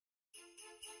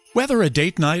Whether a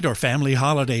date night or family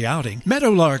holiday outing,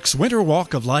 Meadowlark's Winter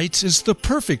Walk of Lights is the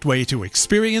perfect way to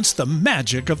experience the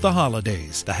magic of the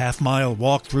holidays. The half-mile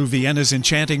walk through Vienna's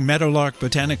enchanting Meadowlark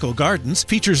Botanical Gardens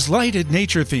features lighted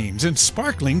nature themes and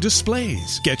sparkling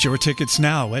displays. Get your tickets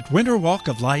now at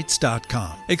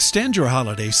winterwalkoflights.com. Extend your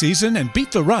holiday season and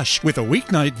beat the rush with a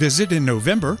weeknight visit in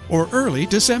November or early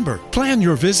December. Plan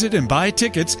your visit and buy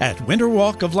tickets at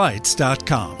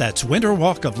winterwalkoflights.com. That's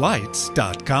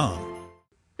winterwalkoflights.com.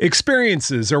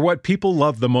 Experiences are what people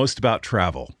love the most about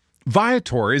travel.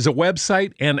 Viator is a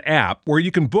website and app where you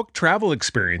can book travel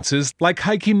experiences like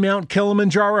hiking Mount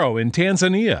Kilimanjaro in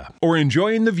Tanzania or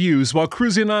enjoying the views while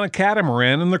cruising on a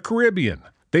catamaran in the Caribbean.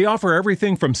 They offer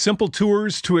everything from simple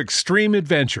tours to extreme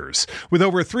adventures. With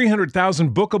over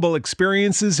 300,000 bookable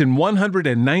experiences in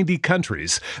 190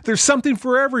 countries, there's something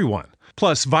for everyone.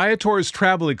 Plus, Viator's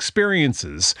travel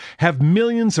experiences have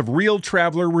millions of real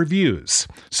traveler reviews,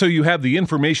 so you have the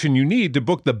information you need to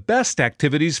book the best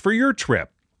activities for your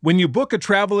trip. When you book a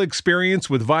travel experience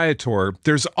with Viator,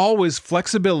 there's always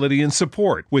flexibility and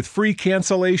support with free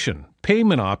cancellation,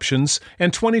 payment options,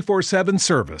 and 24/7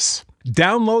 service.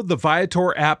 Download the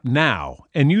Viator app now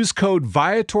and use code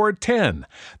Viator10.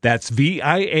 That's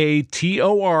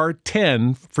Viator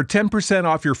 10 for 10%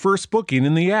 off your first booking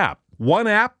in the app. One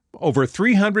app, over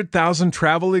 300,000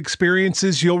 travel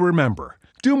experiences you'll remember.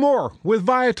 Do more with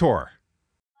Viator.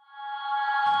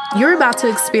 You're about to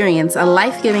experience a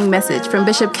life-giving message from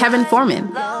Bishop Kevin Foreman,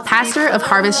 pastor of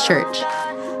Harvest Church.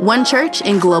 One church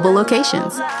in global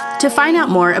locations. To find out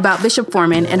more about Bishop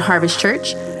Foreman and Harvest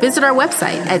Church, visit our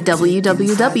website at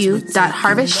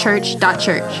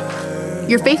www.harvestchurch.church.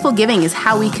 Your faithful giving is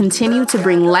how we continue to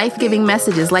bring life-giving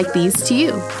messages like these to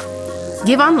you.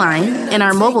 Give online, in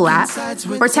our mobile app,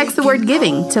 or text the word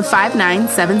giving to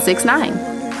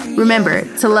 59769. Remember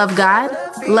to love God,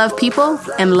 love people,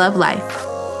 and love life.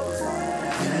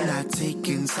 We're not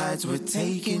taking sides, we're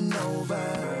taking over.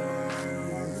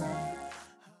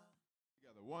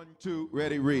 1, 2,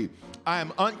 ready, read. I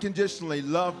am unconditionally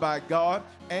loved by God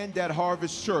and at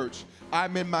Harvest Church.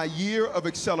 I'm in my year of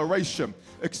acceleration,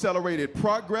 accelerated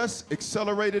progress,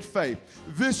 accelerated faith.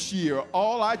 This year,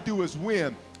 all I do is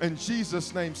win. In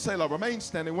Jesus' name, Selah. Remain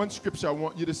standing. One scripture I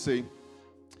want you to see.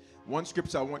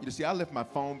 I left my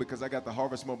phone because I got the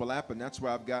Harvest mobile app, and that's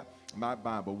where I've got my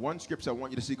Bible. One scripture I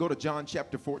want you to see. Go to John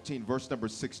chapter 14, verse number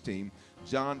 16.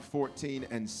 John 14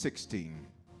 and 16.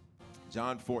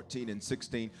 John 14 and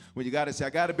 16. When you got it, say, I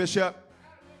got it, Bishop.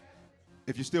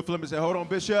 If you're still flipping, say, hold on,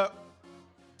 Bishop.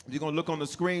 If you're going to look on the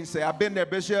screen, say, I've been there,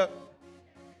 Bishop.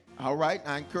 All right.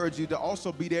 I encourage you to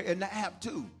also be there in the app,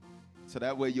 too. So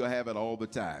that way you'll have it all the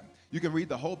time. You can read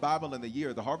the whole Bible in the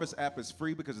year. The Harvest app is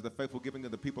free because of the faithful giving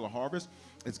of the people of Harvest.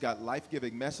 It's got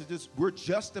life-giving messages. We're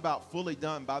just about fully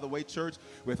done, by the way, church,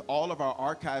 with all of our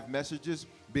archive messages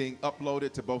being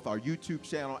uploaded to both our YouTube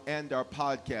channel and our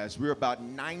podcast. We're about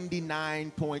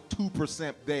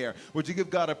 99.2% there. Would you give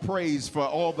God a praise for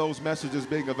all those messages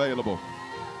being available?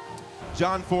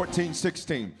 John 14,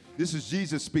 16. This is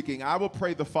Jesus speaking. I will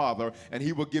pray the Father, and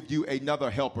he will give you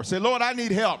another helper. Say, Lord, I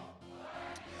need help,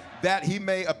 that he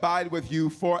may abide with you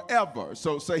forever.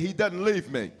 So say, he doesn't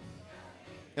leave me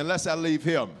unless I leave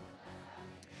him.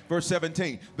 Verse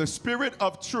 17, the Spirit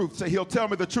of truth. Say, he'll tell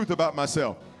me the truth about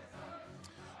myself,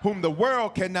 whom the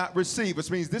world cannot receive.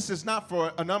 Which means this is not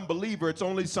for an unbeliever. It's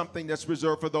only something that's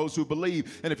reserved for those who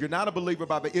believe. And if you're not a believer,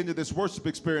 by the end of this worship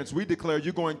experience, we declare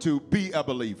you're going to be a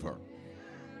believer.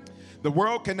 The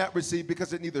world cannot receive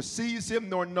because it neither sees him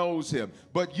nor knows him.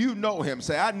 But you know him.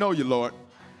 Say, I know you, Lord.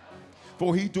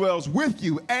 For he dwells with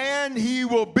you, and he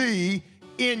will be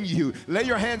in you. Lay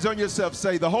your hands on yourself.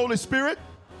 Say, the Holy Spirit,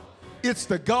 it's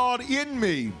the God in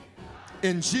me.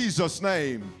 In Jesus'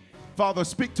 name. Father,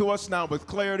 speak to us now with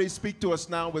clarity. Speak to us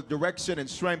now with direction and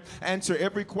strength. Answer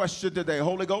every question today.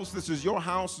 Holy Ghost, this is your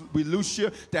house. We loose you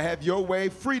to have your way.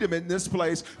 Freedom in this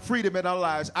place. Freedom in our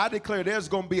lives. I declare there's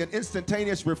going to be an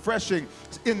instantaneous refreshing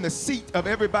in the seat of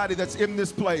everybody that's in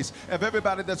this place, of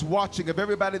everybody that's watching, of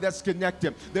everybody that's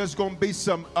connected. There's going to be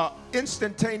some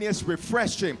instantaneous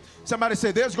refreshing. Somebody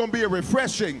say, there's going to be a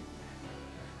refreshing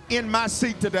in my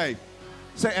seat today.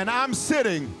 Say, and I'm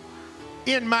sitting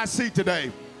in my seat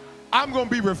today. I'm going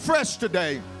to be refreshed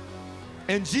today.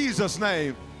 In Jesus'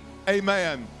 name,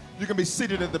 amen. You can be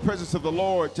seated in the presence of the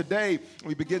Lord. Today,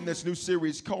 we begin this new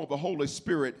series called The Holy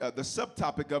Spirit. The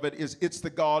subtopic of it is, it's the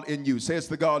God in you. Say, it's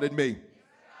the God in me.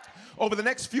 Over the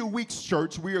next few weeks,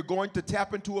 church, we are going to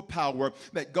tap into a power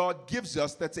that God gives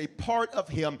us that's a part of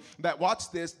him that,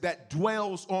 watch this, that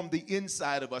dwells on the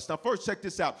inside of us. Now, first, check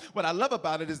this out. What I love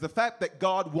about it is the fact that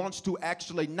God wants to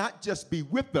actually not just be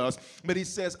with us, but he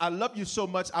says, I love you so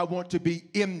much, I want to be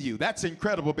in you. That's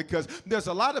incredible, because there's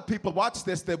a lot of people, watch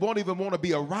this, that won't even want to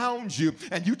be around you,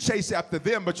 and you chase after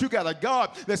them, but you got a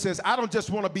God that says, I don't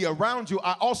just want to be around you,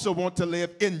 I also want to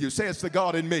live in you. Say, it's the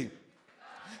God in me.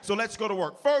 So let's go to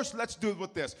work. First, let's do it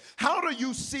with this. How do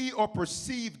you see or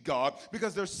perceive God?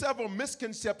 Because there's several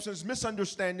misconceptions,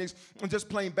 misunderstandings, and just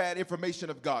plain bad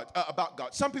information of God, about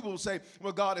God. Some people will say,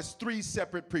 well, God is three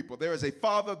separate people. There is a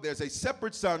Father, there's a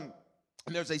separate Son,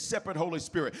 and there's a separate Holy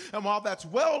Spirit. And while that's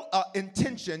well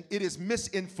intentioned, it is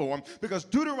misinformed, because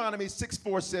Deuteronomy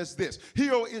 6:4 says this: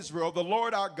 Hear, O Israel, the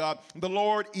Lord our God, the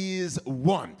Lord is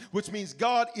one, which means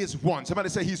God is one. Somebody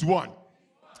say he's one.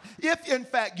 If, in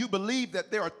fact, you believe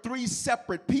that there are three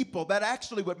separate people, that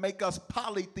actually would make us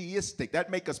polytheistic.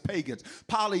 That make us pagans.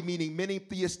 Poly meaning many,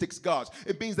 theistic gods.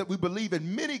 It means that we believe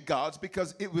in many gods,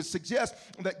 because it would suggest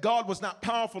that God was not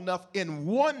powerful enough in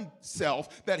one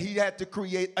self, that he had to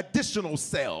create additional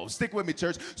selves. Stick with me,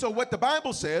 church. So what the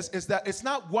Bible says is that it's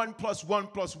not 1 + 1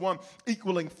 + 1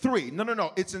 equaling 3.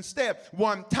 No. It's instead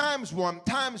 1 × 1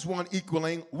 × 1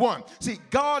 equaling 1. See,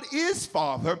 God is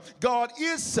Father, God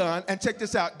is Son, and check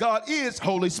this out, God is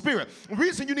Holy Spirit. The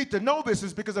reason you need to know this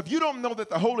is because if you don't know that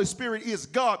the Holy Spirit is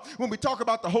God, when we talk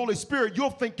about the Holy Spirit, you'll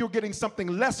think you're getting something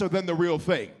lesser than the real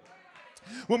thing.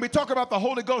 When we talk about the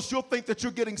Holy Ghost, you'll think that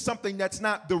you're getting something that's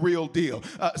not the real deal.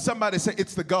 Somebody say,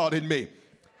 it's the God in me.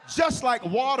 Just like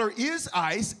water is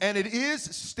ice, and it is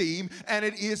steam, and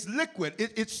it is liquid.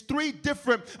 It's three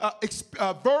different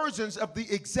versions of the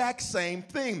exact same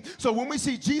thing. So when we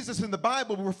see Jesus in the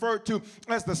Bible referred to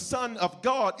as the Son of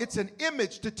God, it's an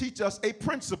image to teach us a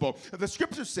principle. The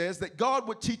scripture says that God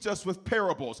would teach us with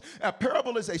parables. A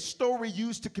parable is a story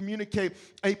used to communicate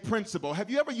a principle. Have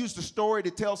you ever used a story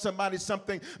to tell somebody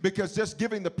something, because just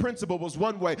giving the principle was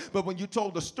one way, but when you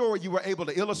told the story, you were able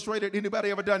to illustrate it?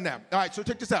 Anybody ever done that? All right, so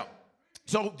check this out.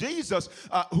 So Jesus,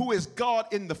 who is God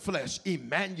in the flesh,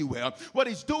 Emmanuel, what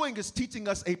he's doing is teaching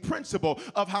us a principle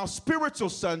of how spiritual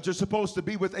sons are supposed to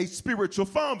be with a spiritual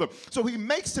father. So he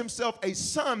makes himself a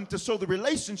son to show the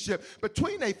relationship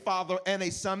between a father and a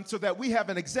son, so that we have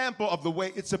an example of the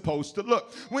way it's supposed to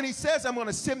look. When he says, I'm going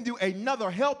to send you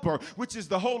another helper, which is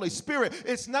the Holy Spirit,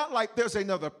 it's not like there's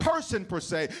another person per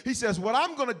se. He says, what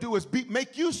I'm going to do is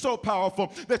make you so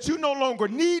powerful that you no longer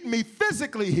need me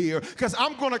physically here, because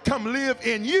I'm going to come live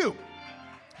in you.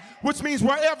 Which means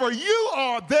wherever you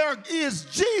are, there is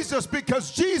Jesus,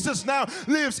 because Jesus now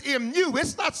lives in you.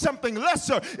 It's not something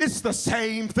lesser. It's the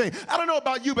same thing. I don't know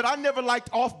about you, but I never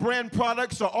liked off-brand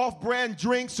products or off-brand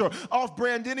drinks or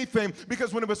off-brand anything,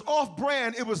 because when it was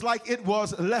off-brand, it was like it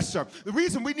was lesser. The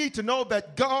reason we need to know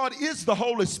that God is the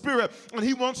Holy Spirit and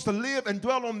he wants to live and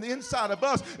dwell on the inside of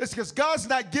us is because God's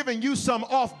not giving you some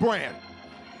off-brand.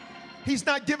 He's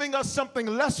not giving us something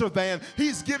lesser than.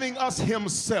 He's giving us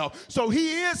himself. So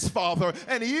he is Father,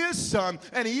 and he is Son,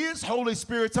 and he is Holy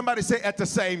Spirit. Somebody say at the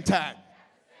same time.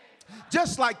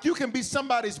 Just like you can be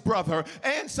somebody's brother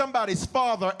and somebody's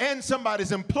father and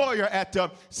somebody's employer at the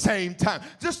same time.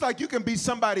 Just like you can be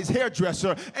somebody's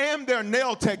hairdresser and their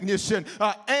nail technician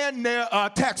and their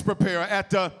tax preparer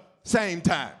at the same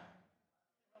time.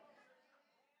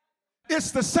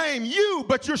 It's the same you,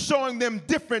 but you're showing them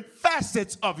different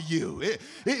facets of you. It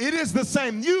is the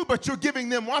same you, but you're giving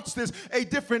them, watch this, a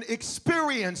different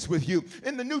experience with you.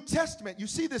 In the New Testament, you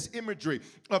see this imagery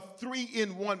of 3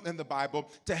 in 1 in the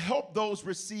Bible to help those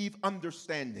receive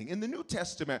understanding. In the New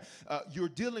Testament, you're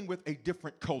dealing with a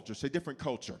different culture. Say different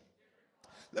culture.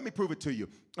 Let me prove it to you.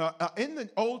 In the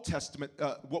Old Testament,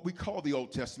 what we call the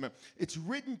Old Testament, it's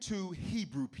written to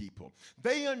Hebrew people.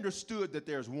 They understood that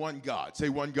there's one God. Say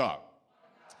one God.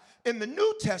 In the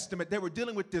New Testament, they were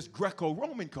dealing with this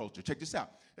Greco-Roman culture. Check this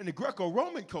out. In the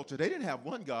Greco-Roman culture, they didn't have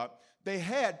one God. They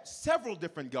had several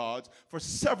different gods for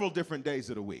several different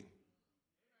days of the week.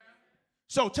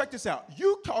 So check this out.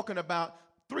 You talking about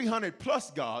 300 plus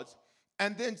gods,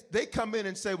 and then they come in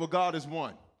and say, well, God is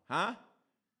one. Huh?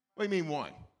 What do you mean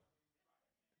one?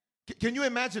 Can you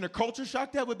imagine a culture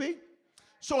shock that would be?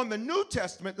 So in the New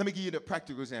Testament, let me give you a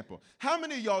practical example. How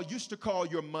many of y'all used to call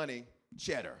your money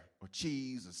cheddar or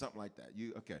cheese or something like that?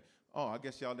 Okay. Oh, I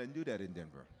guess y'all didn't do that in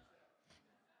Denver.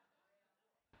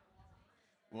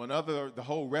 Well, the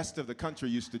whole rest of the country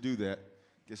used to do that.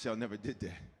 Guess y'all never did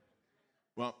that.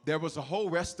 Well, there was a whole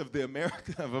rest of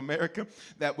America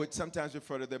that would sometimes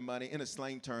refer to their money in a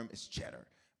slang term as cheddar,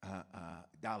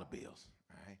 dollar bills.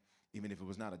 All right. even if it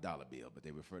was not a dollar bill, but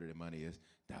they refer to the money as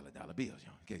dollar bills.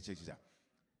 Okay, check this out.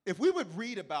 If we would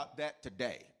read about that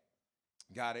today,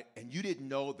 got it, and you didn't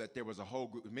know that there was a whole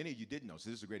group, many of you didn't know, so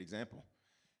this is a great example.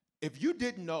 If you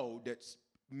didn't know that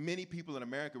many people in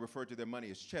America refer to their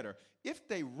money as cheddar, if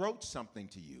they wrote something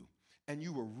to you and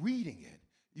you were reading it,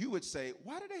 you would say,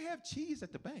 why do they have cheese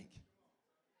at the bank?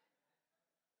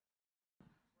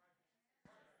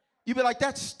 You'd be like,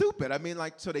 that's stupid. I mean,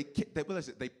 like, so they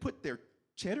put their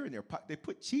cheddar in their pocket. They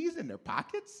put cheese in their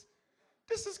pockets?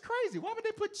 This is crazy. Why would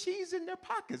they put cheese in their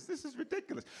pockets? This is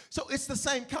ridiculous. So it's the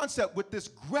same concept with this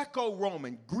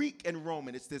Greco-Roman, Greek and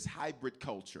Roman. It's this hybrid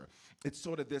culture. It's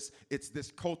sort of this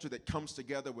culture that comes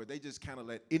together where they just kind of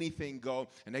let anything go,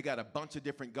 and they got a bunch of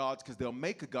different gods because they'll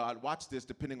make a god, watch this,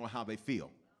 depending on how they feel.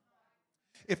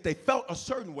 If they felt a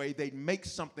certain way, they'd make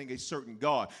something a certain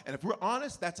God. And if we're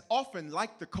honest, that's often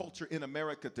like the culture in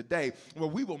America today, where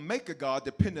we will make a God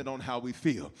dependent on how we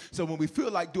feel. So when we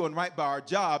feel like doing right by our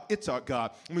job, it's our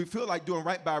God. When we feel like doing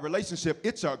right by a relationship,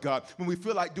 it's our God. When we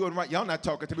feel like doing right, y'all not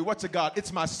talking to me. What's a God?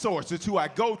 It's my source. It's who I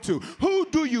go to. Who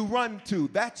do you run to?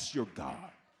 That's your God.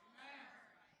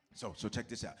 So check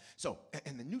this out. So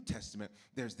in the New Testament,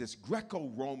 there's this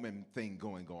Greco-Roman thing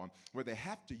going on where they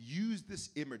have to use this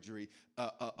imagery,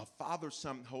 a Father,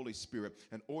 Son, Holy Spirit,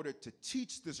 in order to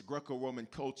teach this Greco-Roman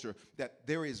culture that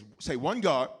there is, say, one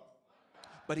God,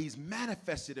 but he's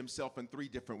manifested himself in three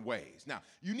different ways. Now,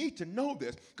 you need to know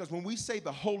this because when we say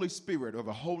the Holy Spirit or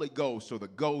the Holy Ghost or the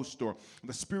Ghost or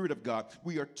the Spirit of God,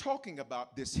 we are talking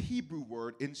about this Hebrew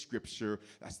word in Scripture.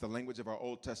 That's the language of our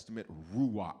Old Testament,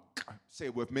 ruach. Say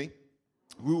it with me.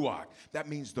 Ruach. That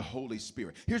means the Holy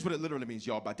Spirit. Here's what it literally means,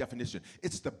 y'all, by definition.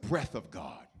 It's the breath of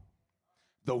God,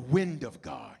 the wind of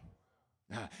God.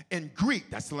 In Greek,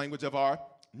 that's the language of our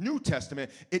New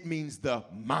Testament, it means the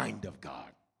mind of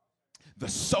God, the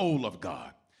soul of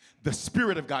God, the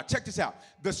Spirit of God. Check this out.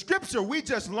 The scripture we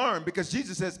just learned, because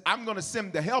Jesus says, I'm going to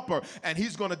send the helper, and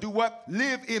he's going to do what?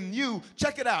 Live in you.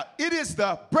 Check it out. It is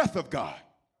the breath of God,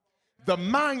 the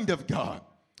mind of God,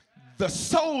 the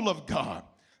soul of God,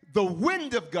 the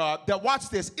wind of God that, watch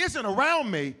this, isn't around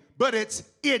me, but it's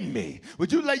in me.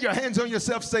 Would you lay your hands on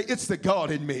yourself, say, it's the God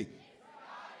in me.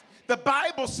 The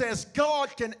Bible says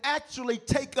God can actually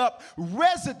take up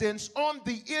residence on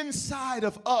the inside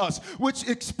of us, which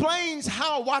explains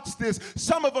how, watch this,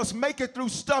 some of us make it through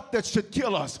stuff that should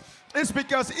kill us. It's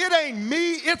because it ain't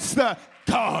me, it's the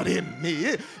God in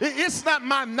me. It's not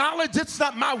my knowledge, it's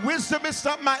not my wisdom, it's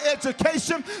not my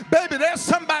education. Baby, there's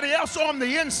somebody else on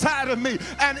the inside of me,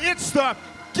 and it's the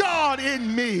God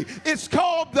in me. It's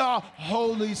called the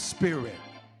Holy Spirit.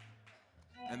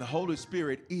 And the Holy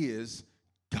Spirit is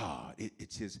God.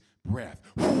 It's his breath.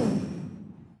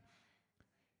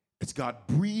 It's God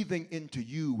breathing into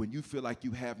you when you feel like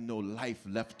you have no life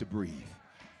left to breathe.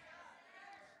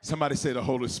 Somebody say the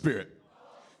Holy Spirit.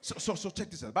 So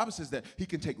check this out. The Bible says that he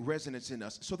can take residence in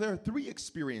us. So there are three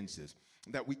experiences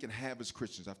that we can have as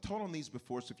Christians. I've taught on these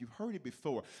before, so if you've heard it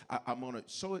before, I'm going to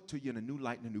show it to you in a new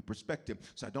light and a new perspective.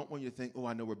 So I don't want you to think, oh,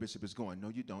 I know where Bishop is going. No,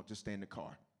 you don't. Just stay in the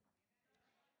car.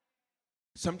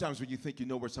 Sometimes when you think you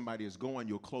know where somebody is going,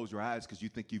 you'll close your eyes because you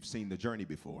think you've seen the journey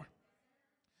before.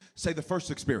 Say the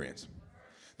first experience.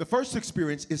 The first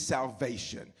experience is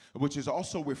salvation, which is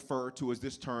also referred to as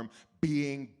this term,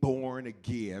 being born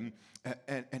again.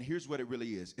 And here's what it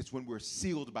really is. It's when we're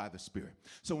sealed by the Spirit.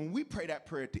 So when we pray that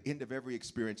prayer at the end of every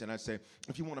experience, and I say,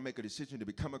 if you want to make a decision to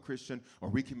become a Christian or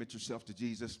recommit yourself to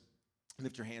Jesus,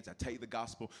 lift your hands. I tell you the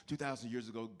gospel. 2,000 years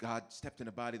ago, God stepped in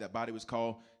a body. That body was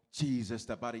called Jesus.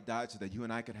 That body died so that you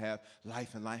and I could have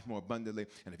life and life more abundantly.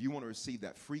 And if you want to receive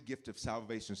that free gift of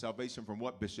salvation, salvation from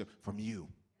what, Bishop? From you.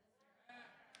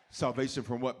 Salvation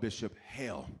from what, Bishop?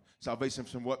 Hell. Salvation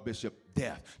from what, Bishop?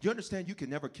 Death. Do you understand you can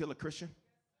never kill a Christian?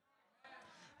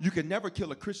 You can never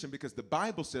kill a Christian because the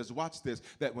Bible says, watch this,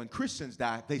 that when Christians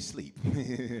die, they sleep.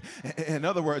 In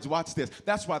other words, watch this.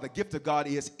 That's why the gift of God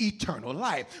is eternal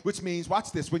life, which means,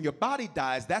 watch this, when your body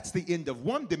dies, that's the end of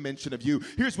one dimension of you.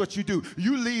 Here's what you do.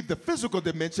 You leave the physical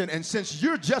dimension, and since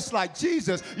you're just like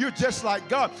Jesus, you're just like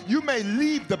God. You may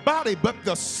leave the body, but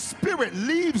the Spirit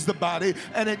leaves the body,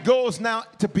 and it goes now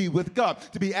to be with God.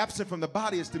 To be absent from the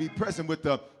body is to be present with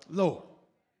the Lord.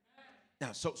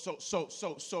 Now, so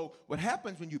what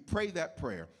happens when you pray that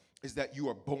prayer is that you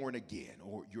are born again,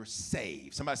 or you're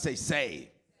saved. Somebody say saved.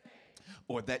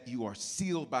 Or that you are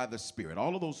sealed by the Spirit.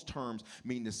 All of those terms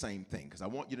mean the same thing, because I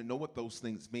want you to know what those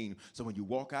things mean, so when you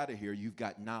walk out of here, you've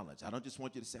got knowledge. I don't just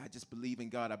want you to say, I just believe in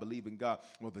God, I believe in God.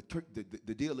 Well,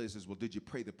 the deal is, well, did you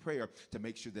pray the prayer to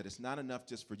make sure that it's not enough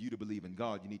just for you to believe in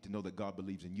God? You need to know that God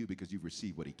believes in you because you've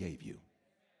received what he gave you.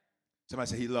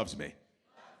 Somebody say, he loves me.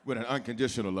 with an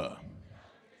unconditional love.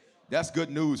 That's good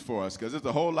news for us because there's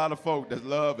a whole lot of folk that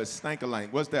love is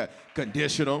stank-a-lank. What's that?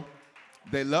 Conditional.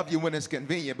 They love you when it's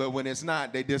convenient, but when it's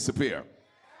not, they disappear.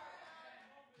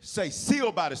 Say,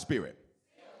 sealed by the Spirit.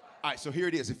 All right, so here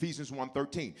it is, Ephesians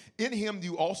 1:13. In him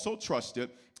you also trusted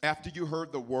after you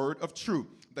heard the word of truth,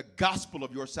 the gospel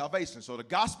of your salvation. So the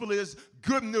gospel is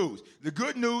good news. The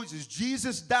good news is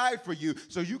Jesus died for you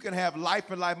so you can have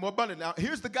life and life more abundant. Now,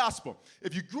 here's the gospel.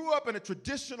 If you grew up in a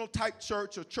traditional type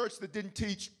church or church that didn't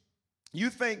teach, you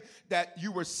think that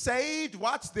you were saved,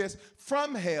 watch this,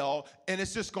 from hell, and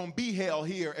it's just going to be hell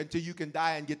here until you can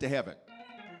die and get to heaven.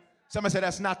 Somebody said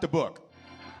that's not the book.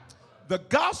 The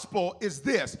gospel is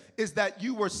this, is that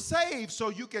you were saved so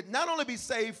you could not only be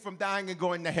saved from dying and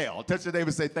going to hell. Touch your neighbor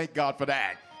and say, thank God for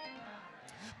that.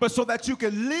 But so that you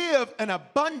can live an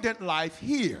abundant life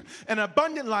here. An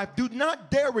abundant life, do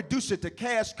not dare reduce it to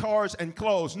cash, cars, and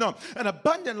clothes. No, an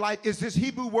abundant life is this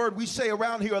Hebrew word we say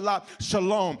around here a lot,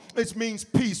 shalom. It means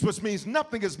peace, which means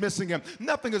nothing is missing and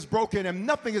nothing is broken and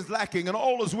nothing is lacking and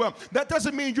all is well. That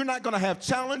doesn't mean you're not going to have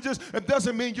challenges. It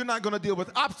doesn't mean you're not going to deal with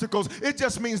obstacles. It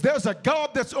just means there's a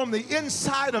God that's on the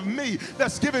inside of me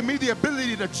that's giving me the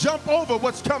ability to jump over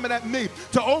what's coming at me,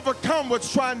 to overcome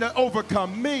what's trying to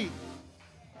overcome me.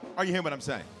 Are you hearing what I'm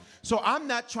saying? So I'm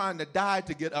not trying to die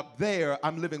to get up there.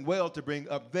 I'm living well to bring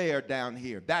up there down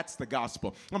here. That's the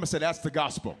gospel. I'm going to say that's the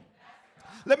gospel.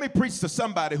 Let me preach to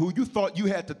somebody who you thought you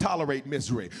had to tolerate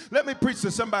misery. Let me preach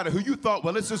to somebody who you thought,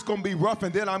 well, it's just going to be rough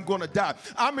and then I'm going to die.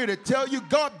 I'm here to tell you,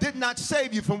 God did not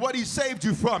save you from what he saved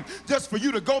you from just for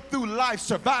you to go through life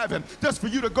surviving, just for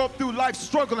you to go through life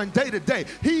struggling day to day.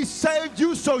 He saved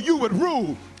you so you would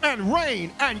rule and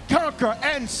reign and conquer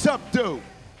and subdue.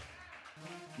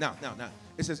 Now,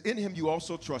 it says, in him you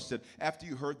also trusted after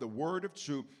you heard the word of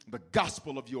truth, the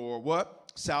gospel of your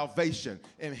what? Salvation.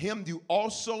 In him you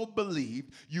also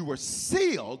believed. You were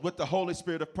sealed with the Holy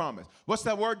Spirit of promise. What's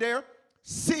that word there?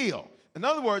 Seal. In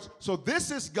other words, so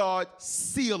this is God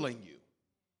sealing you.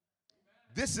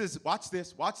 This is, watch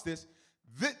this.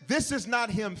 This is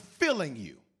not him filling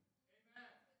you.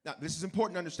 Now, this is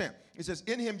important to understand. It says,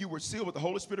 in him you were sealed with the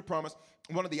Holy Spirit of promise.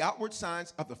 One of the outward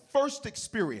signs of the first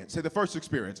experience, say the first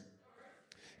experience,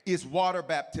 is water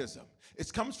baptism.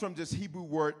 It comes from this Hebrew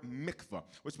word mikvah,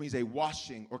 which means a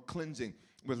washing or cleansing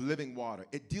with living water.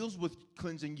 It deals with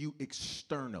cleansing you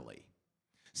externally.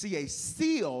 See, a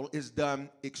seal is done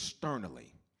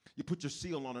externally. You put your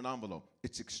seal on an envelope,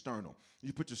 it's external.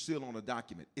 You put your seal on a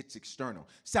document, it's external.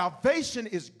 Salvation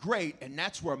is great, and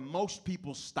that's where most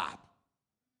people stop.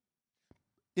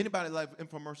 Anybody like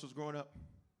infomercials growing up?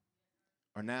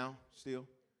 Or now, still?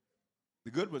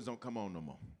 The good ones don't come on no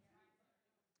more.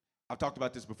 I've talked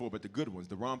about this before, but the good ones,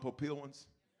 the Ron Popeil ones,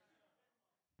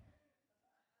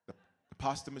 the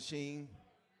pasta machine,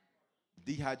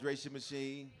 dehydration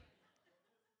machine,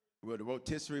 the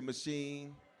rotisserie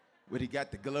machine, where he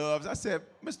got the gloves. I said,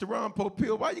 Mr. Ron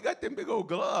Popeil, why you got them big old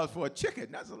gloves for a chicken?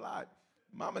 That's a lot.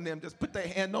 Mom and them just put their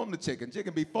hand on the chicken.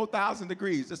 Chicken be 4,000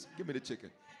 degrees. Just give me the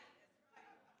chicken.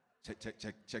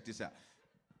 Check this out.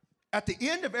 At the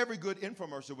end of every good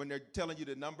infomercial, when they're telling you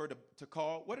the number to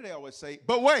call, what do they always say?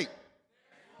 But wait,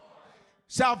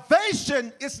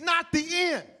 salvation is not the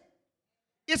end.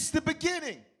 It's the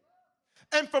beginning.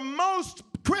 And for most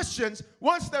Christians,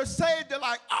 once they're saved, they're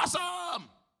like, awesome.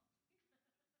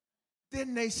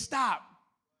 Then they stop.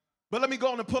 But let me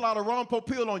go on and pull out a Ron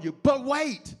Popeil on you. But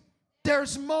wait.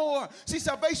 There's more. See,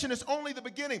 salvation is only the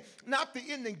beginning, not the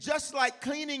ending. Just like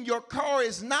cleaning your car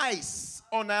is nice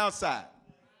on the outside.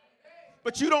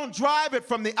 But you don't drive it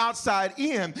from the outside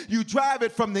in. You drive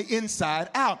it from the inside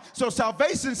out. So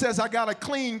salvation says I got a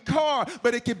clean car,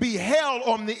 but it can be hell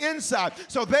on the inside.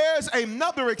 So there's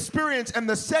another experience, and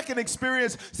the second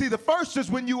experience, see, the first is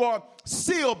when you are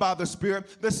sealed by the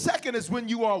Spirit. The second is when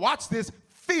you are, watch this,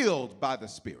 filled by the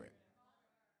Spirit.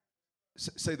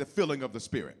 Say the filling of the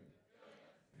Spirit.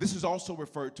 This is also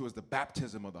referred to as the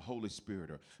baptism of the Holy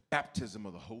Spirit or baptism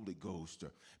of the Holy Ghost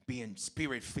or being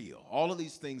spirit-filled. All of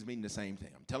these things mean the same thing.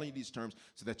 I'm telling you these terms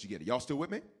so that you get it. Y'all still with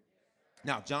me?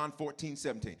 Now, John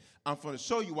 14:17. I'm going to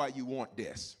show you why you want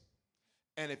this.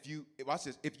 And watch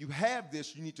this, if you have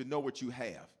this, you need to know what you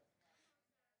have.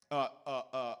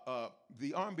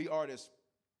 The R&B artist,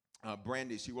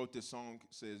 Brandy, she wrote this song,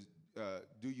 says,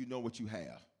 do you know what you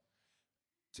have?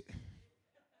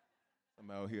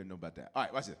 Somebody out here know about that. All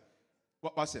right, watch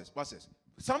this. Watch this.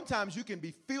 Sometimes you can be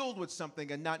filled with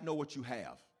something and not know what you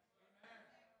have.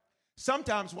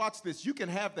 Sometimes, watch this, you can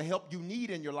have the help you need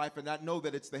in your life and not know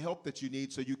that it's the help that you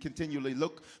need, so you continually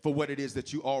look for what it is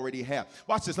that you already have.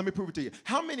 Watch this. Let me prove it to you.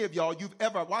 How many of y'all, you've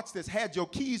ever, watch this, had your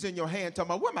keys in your hand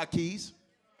talking about, where are my keys?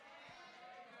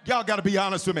 Y'all got to be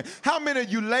honest with me. How many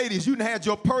of you ladies, you had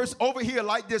your purse over here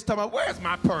like this, talking about, where's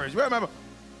my purse? Remember,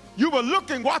 you were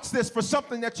looking, watch this, for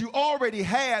something that you already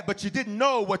had, but you didn't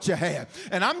know what you had.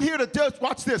 And I'm here to just,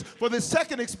 watch this, for this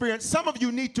second experience, some of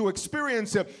you need to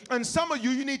experience it, and some of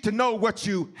you need to know what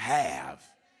you have.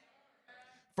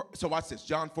 So watch this,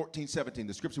 John 14:17,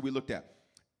 the scripture we looked at.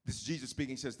 This is Jesus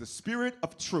speaking. He says, the Spirit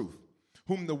of truth,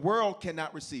 whom the world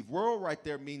cannot receive. World right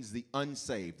there means the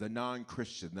unsaved, the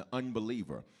non-Christian, the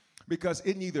unbeliever. Because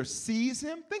it neither sees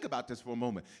him. Think about this for a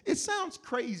moment. It sounds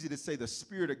crazy to say the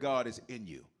Spirit of God is in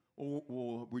you.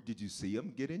 Well, where did you see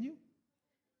him get in you?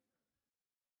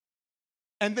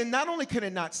 And then not only can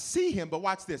it not see him, but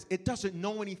watch this. It doesn't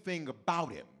know anything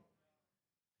about him.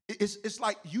 It's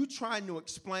like you trying to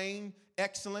explain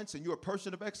excellence and you're a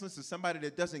person of excellence to somebody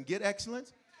that doesn't get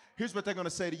excellence. Here's what they're going to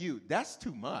say to you. That's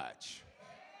too much.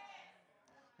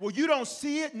 Well, you don't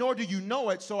see it, nor do you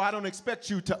know it, so I don't expect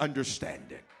you to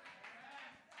understand it.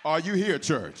 Are you here,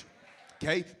 church?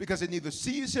 Okay, because it neither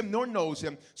sees him nor knows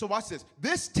him. So watch this.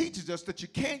 This teaches us that you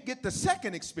can't get the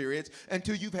second experience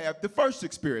until you've had the first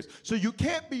experience. So you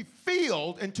can't be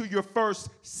filled until you're first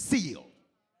sealed.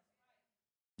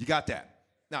 You got that?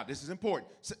 Now, this is important.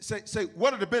 Say,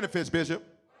 what are the benefits, Bishop?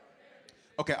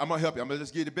 Okay, I'm going to help you. I'm going to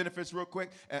just give you the benefits real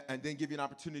quick and then give you an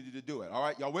opportunity to do it. All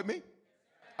right, y'all with me?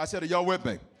 I said, are y'all with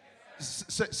me?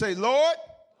 Say, Lord,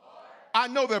 I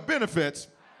know there are benefits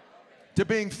to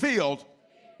being filled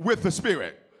with the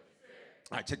Spirit.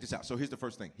 All right, check this out. So here's the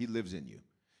first thing. He lives in you.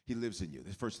 He lives in you.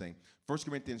 The first thing, 1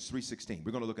 Corinthians 3:16.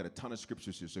 We're going to look at a ton of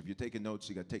scriptures here. So if you're taking notes,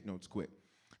 you got to take notes quick.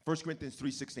 1 Corinthians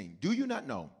 3:16. Do you not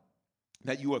know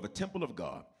that you are the temple of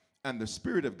God and the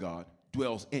Spirit of God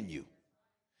dwells in you?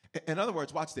 In other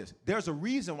words, watch this. There's a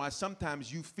reason why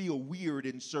sometimes you feel weird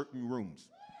in certain rooms.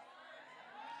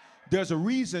 There's a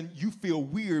reason you feel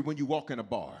weird when you walk in a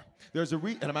bar. There's a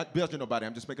reason, and I'm not judging nobody,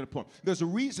 I'm just making a point. There's a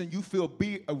reason you feel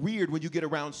weird when you get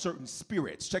around certain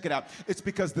spirits. Check it out. It's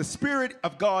because the Spirit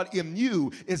of God in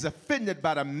you is offended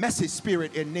by the messy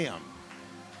spirit in them.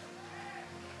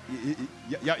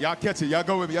 Y'all catch it. Y'all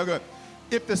go with me. Y'all go.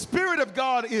 If the Spirit of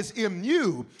God is in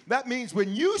you, that means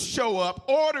when you show up,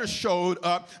 order showed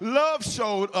up, love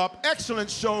showed up,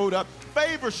 excellence showed up,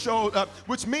 favor showed up,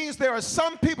 which means there are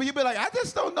some people you'll be like, I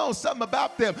just don't know something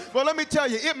about them. Well, let me tell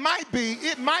you, it might be,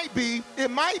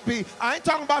 I ain't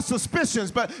talking about suspicions,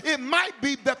 but it might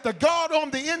be that the God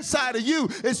on the inside of you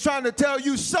is trying to tell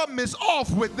you something is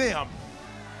off with them.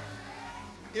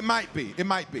 It might be,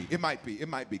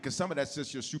 because some of that's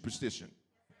just your superstition.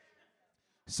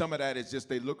 Some of that is just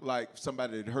they look like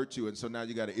somebody that hurt you, and so now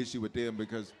you got an issue with them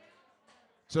because.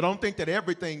 So don't think that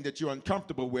everything that you're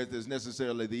uncomfortable with is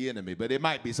necessarily the enemy, but it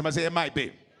might be. Somebody say it might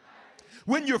be.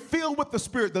 When you're filled with the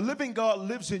Spirit, the living God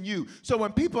lives in you. So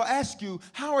when people ask you,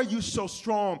 how are you so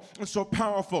strong and so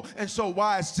powerful and so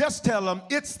wise, just tell them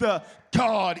it's the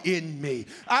God in me.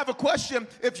 I have a question.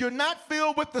 If you're not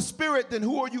filled with the Spirit, then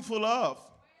who are you full of?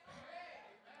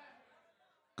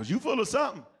 Because you're full of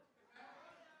something.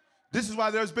 This is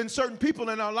why there's been certain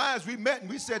people in our lives we met and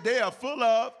we said they are full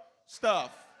of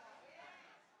stuff.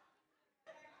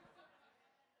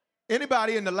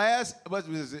 Anybody in the last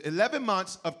 11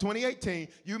 months of 2018,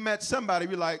 you met somebody,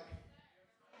 you're like,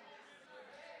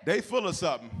 they full of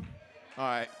something. All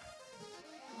right.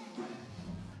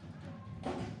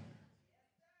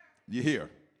 You hear?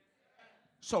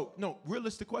 So, no,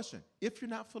 realistic question. If you're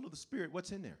not full of the Spirit,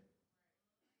 what's in there?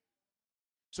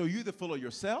 So you're either full of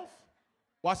yourself.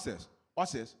 Watch this.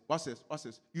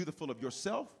 You're either full of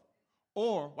yourself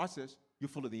or, watch this, you're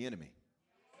full of the enemy.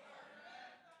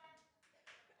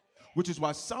 Which is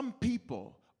why some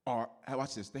people are,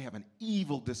 watch this, they have an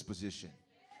evil disposition.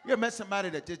 You ever met somebody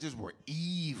that just were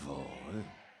evil,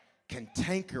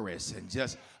 cantankerous, and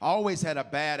just always had a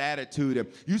bad attitude? And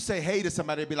you say hey to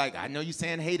somebody, they'd be like, I know you're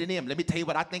saying hey to them. Let me tell you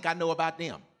what I think I know about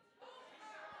them.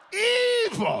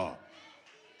 Evil.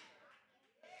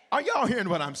 Are y'all hearing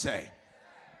what I'm saying?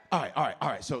 All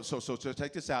right. So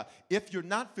check this out. If you're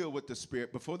not filled with the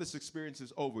Spirit, before this experience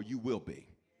is over, you will be.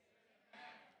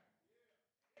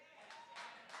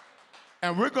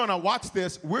 And we're going to watch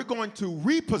this. We're going to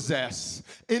repossess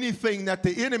anything that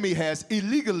the enemy has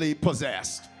illegally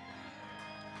possessed.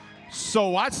 So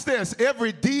watch this.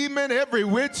 Every demon, every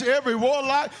witch, every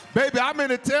warlock, baby, I'm going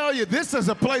to tell you, this is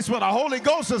a place where the Holy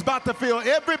Ghost is about to fill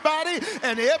everybody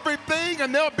and everything,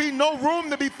 and there'll be no room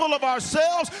to be full of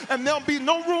ourselves, and there'll be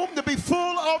no room to be full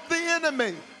of the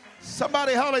enemy.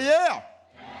 Somebody holler, yeah.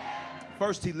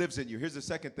 First, he lives in you. Here's the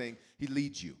second thing. He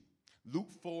leads you. Luke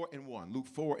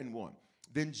 4:1.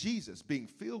 Then Jesus, being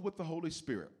filled with the Holy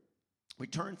Spirit,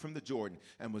 returned from the Jordan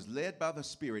and was led by the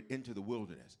Spirit into the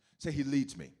wilderness. Say, he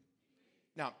leads me.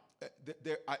 Now,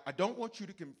 I don't want you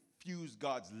to confuse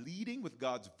God's leading with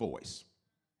God's voice.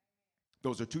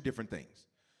 Those are two different things.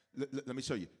 Let me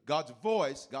show you. God's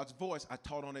voice, I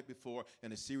taught on it before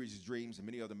in a series of dreams and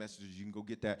many other messages. You can go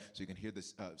get that so you can hear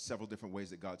this several different ways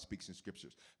that God speaks in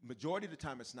scriptures. Majority of the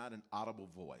time, it's not an audible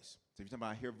voice. So if you're talking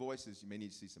about I hear voices, you may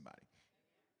need to see somebody.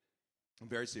 I'm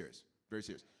very serious, very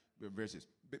serious, very serious.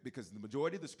 Because the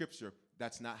majority of the scripture,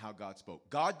 that's not how God spoke.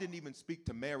 God didn't even speak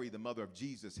to Mary, the mother of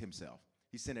Jesus himself.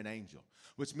 He sent an angel,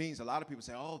 which means a lot of people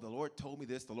say, oh, the Lord told me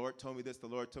this, the Lord told me this, the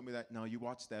Lord told me that. No, you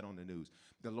watch that on the news.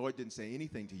 The Lord didn't say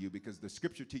anything to you because the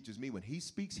scripture teaches me when he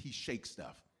speaks, he shakes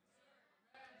stuff.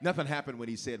 Nothing happened when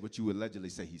he said what you allegedly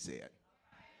say he said.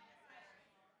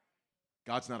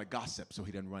 God's not a gossip, so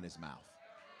he doesn't run his mouth.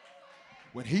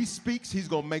 When he speaks, he's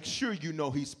going to make sure you know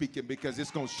he's speaking because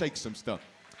it's going to shake some stuff.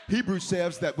 Hebrews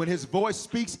says that when his voice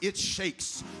speaks, it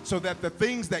shakes, so that the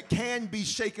things that can be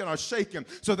shaken are shaken,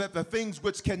 so that the things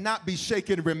which cannot be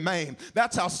shaken remain.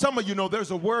 That's how some of you know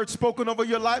there's a word spoken over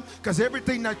your life, because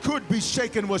everything that could be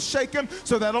shaken was shaken,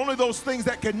 so that only those things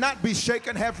that cannot be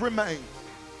shaken have remained.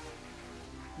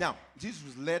 Now, Jesus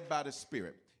was led by the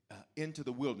Spirit into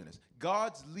the wilderness.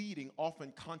 God's leading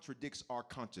often contradicts our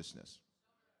consciousness.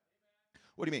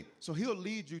 What do you mean? So he'll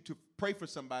lead you to pray for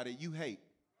somebody you hate.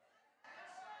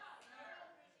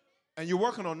 And you're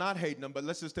working on not hating them, but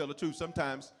let's just tell the truth.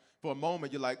 Sometimes, for a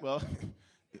moment, you're like, well,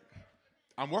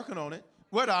 I'm working on it.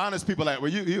 Where the honest people at? Where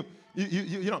you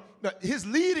know, his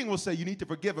leading will say you need to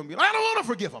forgive them. You're like, I don't want to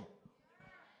forgive them.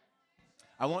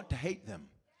 I want to hate them.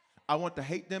 I want to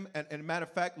hate them. And matter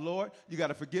of fact, Lord, you got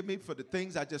to forgive me for the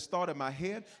things I just thought in my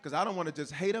head, because I don't want to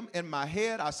just hate them. In my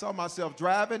head, I saw myself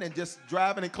driving and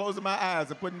closing my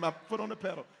eyes and putting my foot on the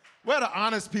pedal. Where the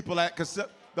honest people at? Because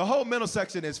the whole middle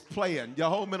section is playing. Your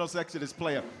whole middle section is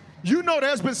playing. You know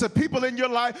there's been some people in your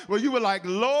life where you were like,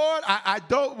 Lord, I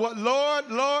don't want,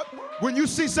 Lord. When you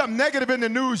see something negative in the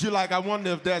news, you're like, I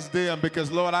wonder if that's them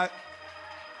because, Lord,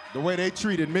 the way they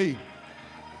treated me.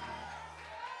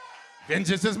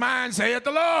 Vengeance is mine, saith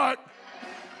the Lord.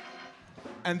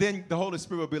 And then the Holy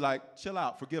Spirit will be like, chill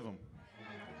out, forgive them.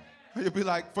 You'll be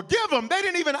like, forgive them. They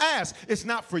didn't even ask. It's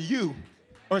not for you.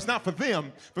 Or it's not for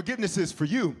them. Forgiveness is for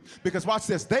you. Because watch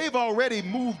this. They've already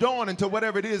moved on into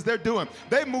whatever it is they're doing.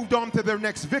 They moved on to their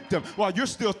next victim while you're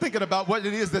still thinking about what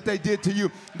it is that they did to you.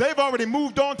 They've already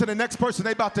moved on to the next person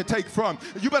they're about to take from.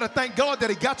 You better thank God that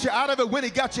he got you out of it when he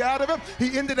got you out of it.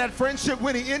 He ended that friendship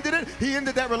when he ended it. He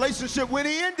ended that relationship when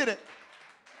he ended it.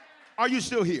 Are you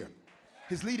still here?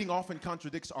 His leading often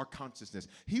contradicts our consciousness.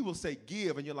 He will say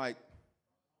give, and you're like,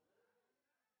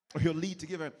 or he'll lead to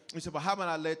give. He said, well, how am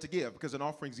I led to give? Because an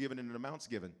offering's given and an amount's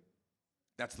given.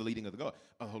 That's the leading of the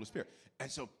Holy Spirit. And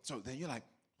so then you're like,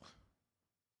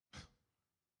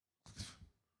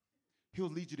 he'll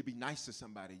lead you to be nice to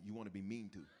somebody you want to be mean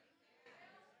to.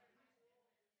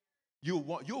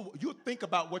 You'll think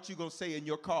about what you're going to say in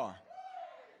your car.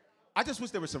 I just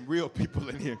wish there were some real people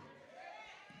in here.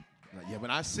 Like, yeah,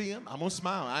 when I see him, I'm going to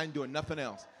smile. I ain't doing nothing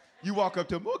else. You walk up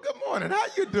to him, well, good morning. How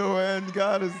you doing?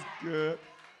 God is good.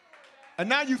 And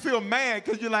now you feel mad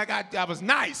because you're like, I was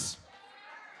nice.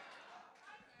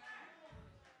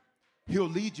 He'll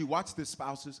lead you, watch this,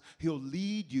 spouses. He'll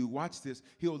lead you, watch this.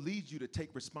 He'll lead you to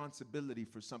take responsibility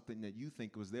for something that you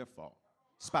think was their fault.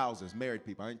 Spouses, married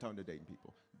people. I ain't talking to dating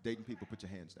people. Dating people, put your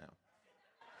hands down.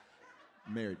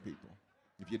 Married people.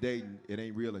 If you're dating, it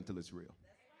ain't real until it's real.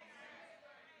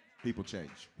 People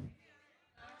change.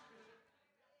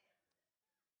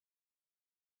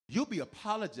 You'll be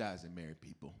apologizing, married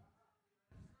people.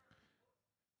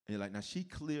 And you're like, now she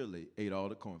clearly ate all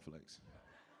the cornflakes.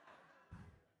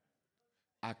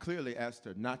 I clearly asked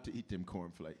her not to eat them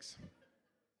cornflakes.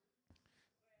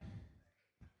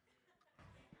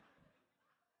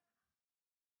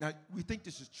 Now, we think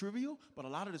this is trivial, but a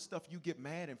lot of the stuff you get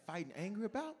mad and fight and angry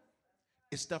about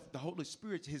is stuff the Holy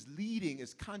Spirit, his leading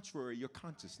is contrary to your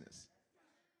consciousness.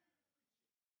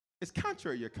 It's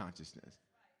contrary to your consciousness.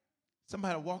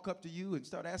 Somebody will walk up to you and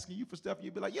start asking you for stuff.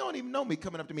 You'll be like, you don't even know me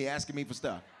coming up to me asking me for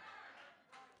stuff.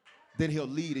 Then he'll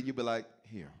lead and you'll be like,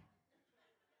 here.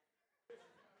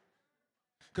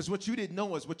 Because what you didn't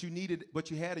know is what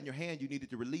you had in your hand, you needed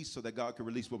to release so that God could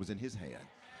release what was in his hand.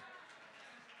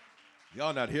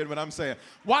 Y'all not hearing what I'm saying?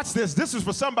 Watch this. This is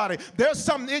for somebody. There's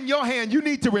something in your hand you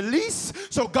need to release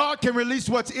so God can release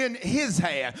what's in his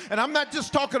hand. And I'm not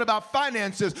just talking about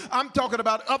finances. I'm talking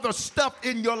about other stuff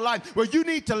in your life where you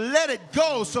need to let it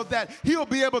go so that he'll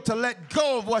be able to let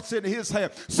go of what's in his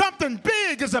hand. Something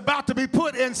big is about to be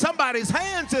put in somebody's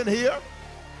hands in here.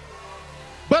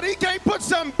 But he can't put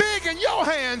something big in your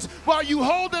hands while you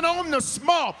holding on to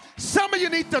small. Some of you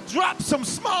need to drop some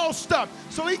small stuff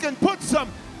so he can put some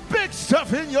big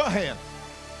stuff in your hand.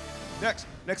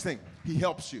 Next thing, he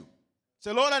helps you.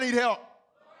 Say, Lord, I need help.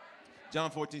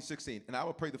 John 14:16. And I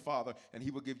will pray the Father, and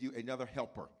he will give you another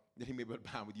helper, that he may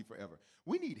abide with you forever.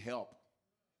 We need help.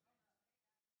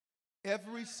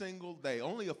 Every single day.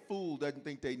 Only a fool doesn't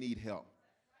think they need help.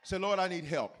 Say, Lord, I need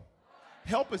help.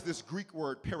 Help is this Greek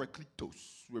word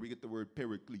parakletos, where we get the word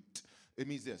paraclete. It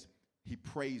means this. He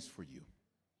prays for you.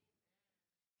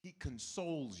 He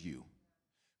consoles you.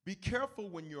 Be careful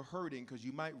when you're hurting, because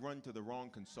you might run to the wrong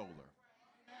consoler.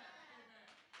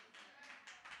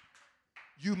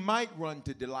 You might run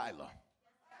to Delilah.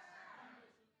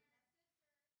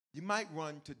 You might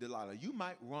run to Delilah. You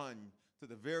might run to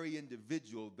the very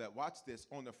individual that, watch this,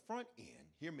 on the front end,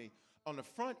 hear me, on the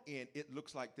front end, it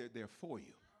looks like they're there for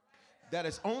you. That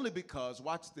is only because,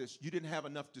 watch this, you didn't have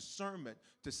enough discernment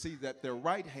to see that their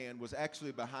right hand was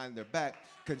actually behind their back,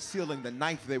 concealing the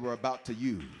knife they were about to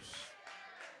use.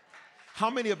 How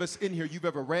many of us in here, you've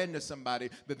ever ran to somebody,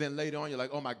 but then later on you're like,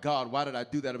 oh my God, why did I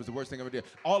do that? It was the worst thing I ever did.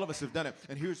 All of us have done it.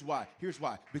 And here's why.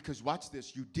 Because watch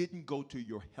this, you didn't go to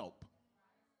your help.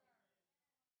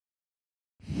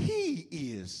 He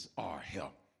is our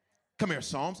help. Come here,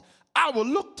 Psalms. I will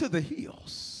look to the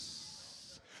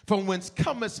hills, from whence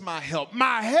cometh my help.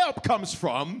 My help comes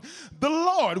from the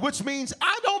Lord, which means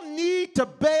I don't need to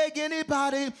beg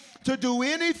anybody to do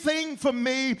anything for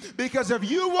me, because if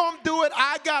you won't do it,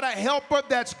 I got a helper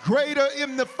that's greater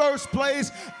in the first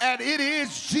place, and it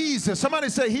is Jesus. Somebody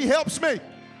say, he helps me.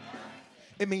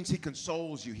 It means he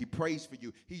consoles you. He prays for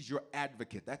you. He's your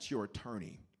advocate. That's your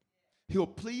attorney. He'll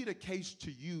plead a case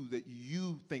to you that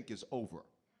you think is over.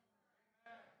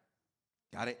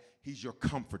 Got it? He's your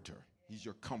comforter. He's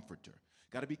your comforter.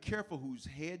 Got to be careful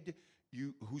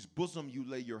whose bosom you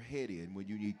lay your head in when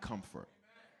you need comfort.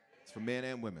 It's for men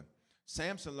and women.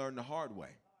 Samson learned the hard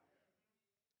way.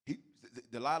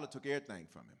 Delilah took everything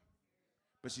from him.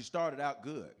 But she started out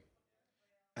good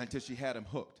until she had him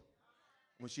hooked.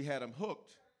 When she had him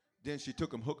hooked, then she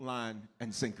took him hook, line,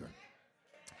 and sinker.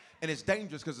 And it's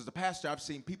dangerous, because as a pastor, I've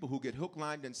seen people who get hook,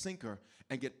 line, and sinker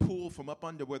and get pulled from up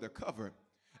under where they're covered.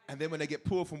 And then when they get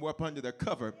pulled from up under their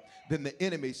cover, then the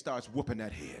enemy starts whooping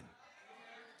that head.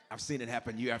 I've seen it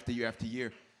happen year after year after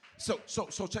year. So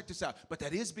check this out. But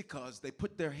that is because they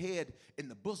put their head in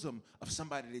the bosom of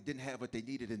somebody that didn't have what they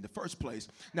needed in the first place.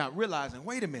 Now realizing,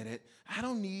 wait a minute, I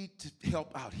don't need to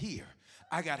help out here.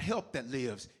 I got help that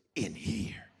lives in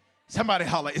here. Somebody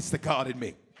holler, it's the God in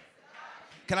me.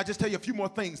 Can I just tell you a few more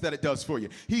things that it does for you?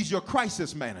 He's your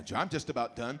crisis manager. I'm just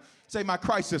about done. Say, my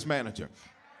crisis manager.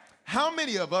 How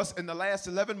many of us in the last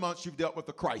 11 months you've dealt with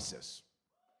a crisis?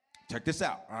 Check this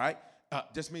out, all right?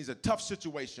 Just means a tough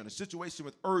situation, a situation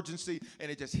with urgency,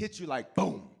 and it just hits you like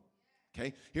boom.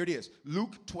 Okay, here it is.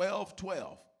 Luke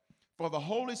 12:12. For the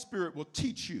Holy Spirit will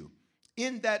teach you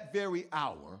in that very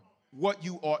hour what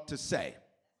you ought to say.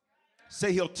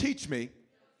 Say, he'll teach me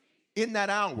in that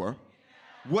hour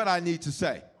what I need to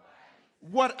say.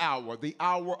 What hour? The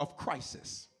hour of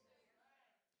crisis.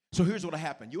 So here's what'll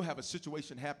happen. You'll have a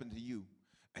situation happen to you,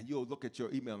 and you'll look at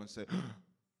your email and say,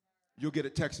 you'll get a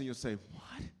text and you'll say,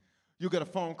 what? You'll get a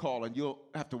phone call and you'll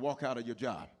have to walk out of your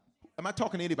job. Am I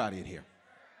talking to anybody in here?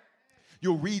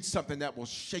 You'll read something that will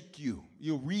shake you.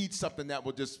 You'll read something that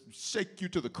will just shake you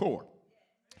to the core.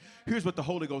 Here's what the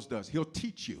Holy Ghost does. He'll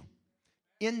teach you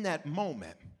in that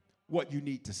moment what you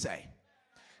need to say.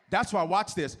 That's why,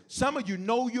 watch this. Some of you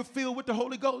know you're filled with the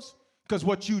Holy Ghost because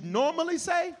what you normally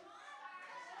say,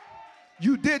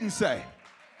 you didn't say.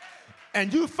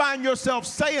 And you find yourself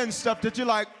saying stuff that you're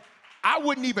like, I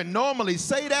wouldn't even normally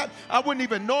say that. I wouldn't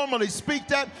even normally speak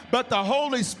that. But the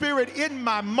Holy Spirit, in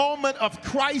my moment of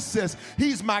crisis,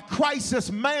 he's my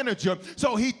crisis manager.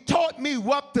 So he taught me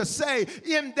what to say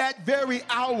in that very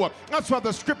hour. That's why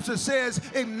the scripture says,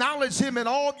 acknowledge him in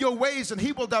all your ways and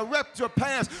he will direct your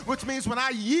paths, which means when I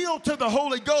yield to the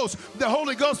Holy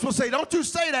Ghost will say, don't you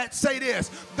say that, say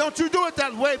this. Don't you do it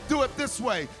that way, do it this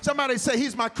way. Somebody say,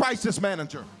 he's my crisis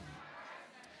manager.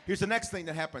 Here's the next thing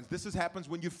that happens. This happens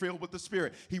when you're filled with the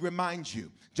Spirit. He reminds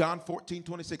you. John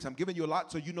 14:26. I'm giving you a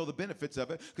lot so you know the benefits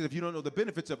of it. Because if you don't know the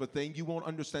benefits of a thing, you won't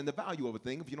understand the value of a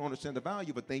thing. If you don't understand the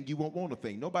value of a thing, you won't want a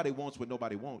thing. Nobody wants what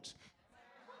nobody wants.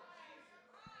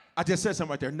 I just said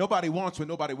something right there. Nobody wants what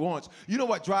nobody wants. You know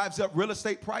what drives up real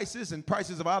estate prices and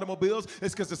prices of automobiles?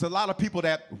 It's because there's a lot of people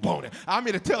that want it. I'm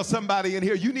here to tell somebody in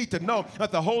here, you need to know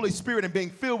that the Holy Spirit and being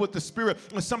filled with the Spirit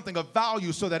is something of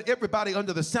value so that everybody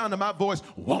under the sound of my voice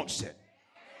wants it.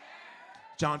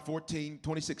 John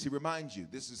 14:26, he reminds you.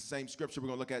 This is the same scripture. We're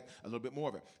going to look at a little bit more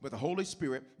of it. But the Holy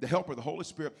Spirit, the helper, the Holy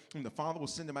Spirit, whom the Father will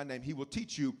send in my name, he will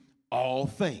teach you all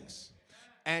things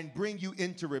and bring you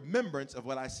into remembrance of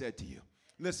what I said to you.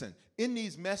 Listen, in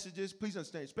these messages, please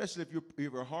understand, especially if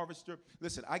you're a harvester,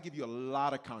 listen, I give you a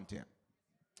lot of content.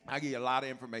 I give you a lot of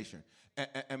information.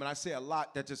 And when I say a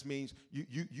lot, that just means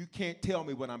you can't tell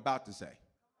me what I'm about to say.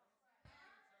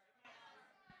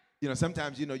 You know,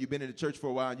 sometimes, you know, you've been in the church for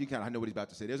a while, and I know what he's about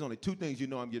to say. There's only two things you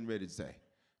know I'm getting ready to say.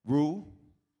 Rule,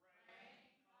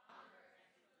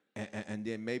 and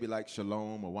then maybe like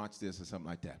shalom or watch this or something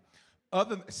like that.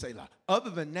 Other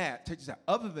than that, check this out.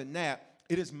 Other than that,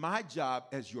 it is my job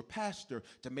as your pastor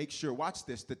to make sure, watch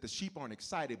this, that the sheep aren't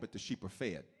excited, but the sheep are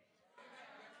fed.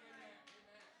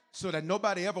 So that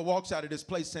nobody ever walks out of this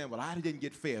place saying, well, I didn't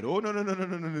get fed. Oh,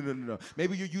 no.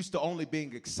 Maybe you're used to only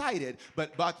being excited,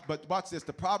 but watch this.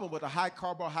 The problem with a high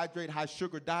carbohydrate, high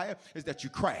sugar diet is that you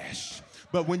crash.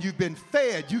 But when you've been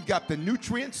fed, you've got the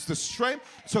nutrients, the strength,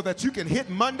 so that you can hit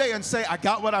Monday and say, I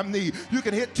got what I need. You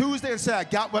can hit Tuesday and say, I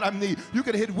got what I need. You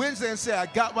can hit Wednesday and say, I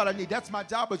got what I need. That's my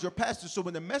job as your pastor. So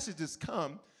when the messages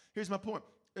come, here's my point.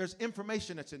 There's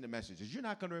information that's in the messages. You're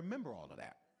not going to remember all of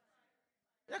that.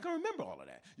 You're not going to remember all of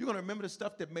that. You're going to remember the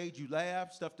stuff that made you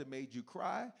laugh, stuff that made you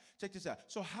cry. Check this out.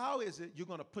 So how is it you're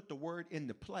going to put the word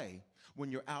into play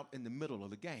when you're out in the middle of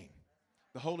the game?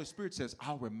 The Holy Spirit says,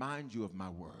 I'll remind you of my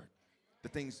word. The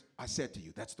things I said to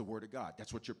you, that's the word of God.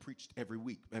 That's what you're preached every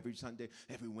week, every Sunday,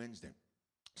 every Wednesday.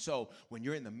 So when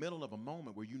you're in the middle of a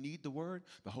moment where you need the word,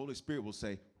 the Holy Spirit will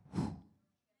say, whew.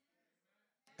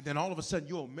 And then all of a sudden,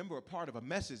 you'll remember a part of a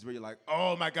message where you're like,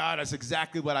 oh, my God, that's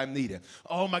exactly what I'm needing.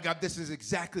 Oh, my God, this is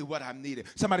exactly what I'm needing.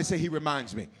 Somebody say, he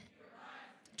reminds me.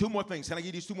 Two more things. Can I give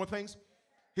you these two more things?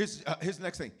 Here's the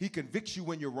next thing. He convicts you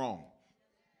when you're wrong.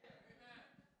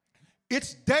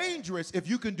 It's dangerous if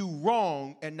you can do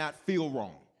wrong and not feel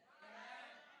wrong.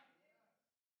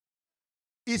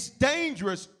 It's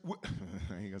dangerous. I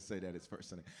ain't going to say that as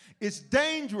first. It's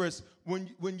dangerous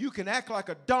when you can act like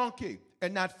a donkey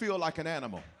and not feel like an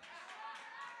animal.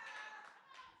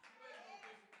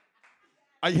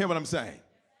 Are you hearing what I'm saying?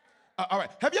 All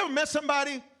right. Have you ever met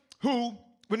somebody who,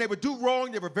 when they would do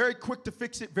wrong, they were very quick to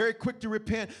fix it, very quick to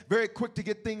repent, very quick to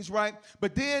get things right.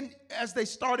 But then as they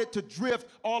started to drift,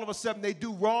 all of a sudden they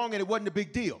do wrong and it wasn't a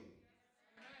big deal.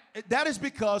 That is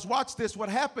because, watch this, what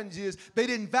happens is they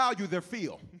didn't value their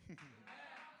feel.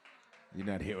 You're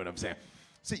not hearing what I'm saying.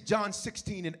 See, John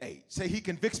 16:8. Say, he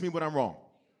convicts me when I'm wrong.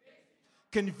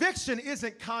 Conviction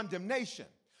isn't condemnation.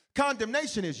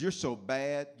 Condemnation is you're so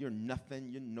bad, you're nothing,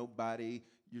 you're nobody,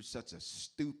 you're such a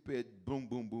stupid, boom,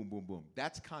 boom, boom, boom, boom.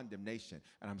 That's condemnation.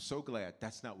 And I'm so glad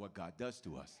that's not what God does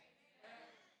to us.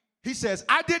 He says,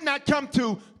 I did not come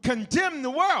to condemn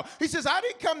the world. He says, I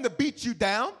didn't come to beat you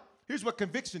down. Here's what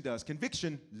conviction does.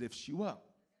 Conviction lifts you up.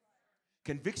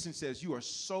 Conviction says you are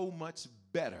so much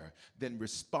better than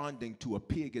responding to a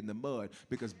pig in the mud,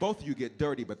 because both of you get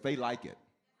dirty, but they like it.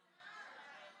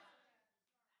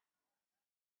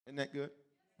 Isn't that good?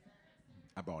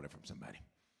 I bought it from somebody.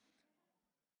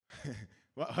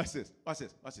 Watch this. Watch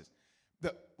this. Watch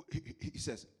this. He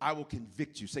says, I will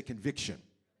convict you. Say conviction.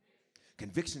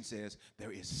 Conviction says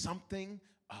there is something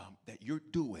that you're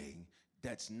doing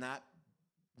that's not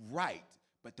right,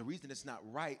 but the reason it's not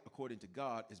right according to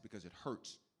God is because it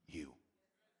hurts you.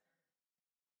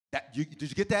 Did you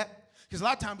get that? Because a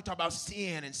lot of times we talk about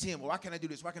sin and sin. Well, why can't I do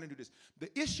this? Why can't I do this? The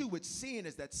issue with sin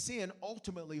is that sin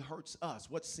ultimately hurts us.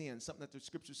 What's sin? Something that the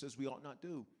scripture says we ought not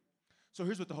do. So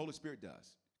here's what the Holy Spirit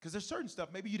does. Because there's certain stuff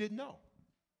maybe you didn't know.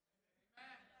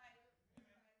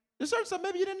 There's certain stuff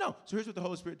maybe you didn't know. So here's what the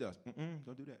Holy Spirit does.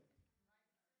 Don't do that.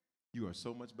 You are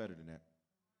so much better than that.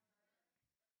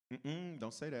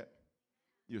 Don't say that.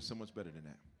 You're so much better than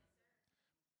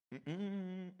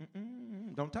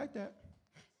that. Don't type that.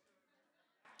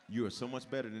 You are so much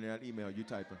better than that email you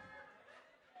typing.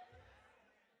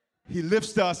 He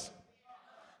lifts us.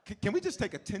 Can we just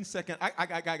take a 10-second?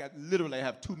 I literally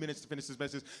have 2 minutes to finish this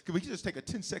message. Can we just take a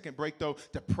 10-second break, though,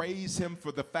 to praise him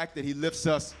for the fact that he lifts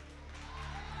us?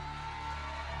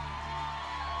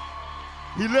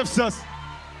 He lifts us.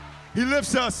 He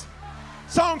lifts us.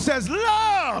 Song says,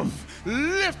 love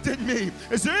lifted me.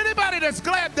 Is there anybody that's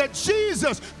glad that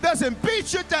Jesus doesn't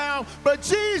beat you down, but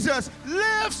Jesus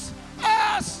lifts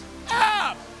us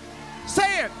up?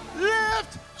 Say it.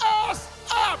 Lift us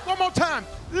up. One more time.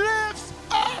 Lifts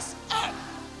us up.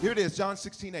 Here it is, John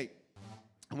 16:8.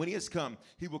 And when he has come,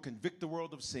 he will convict the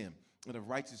world of sin and of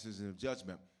righteousness and of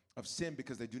judgment, of sin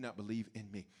because they do not believe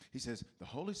in me. He says the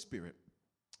Holy Spirit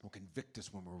will convict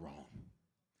us when we're wrong.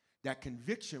 That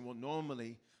conviction will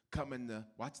normally come in the,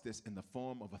 watch this, in the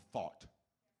form of a thought.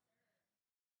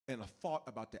 and a thought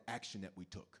about the action that we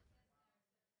took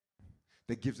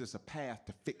that gives us a path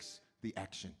to fix the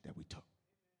action that we took.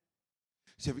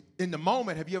 So in the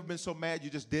moment, have you ever been so mad you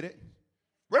just did it?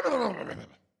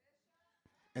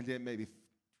 And then maybe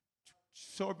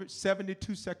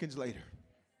 72 seconds later,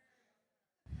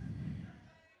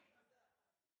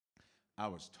 I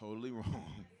was totally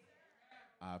wrong.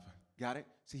 I've got it?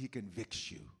 See, he convicts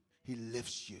you. He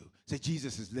lifts you. Say,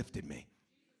 Jesus has lifted me.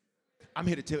 I'm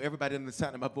here to tell everybody in the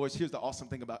sound of my voice, here's the awesome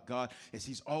thing about God, is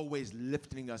he's always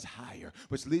lifting us higher.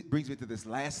 Which brings me to this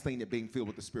last thing that being filled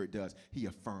with the Spirit does. He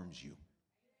affirms you.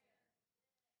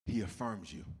 He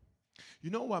affirms you. You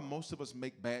know why most of us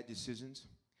make bad decisions?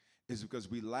 Is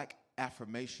because we lack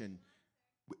affirmation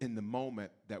in the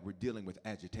moment that we're dealing with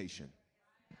agitation.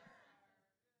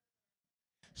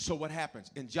 So what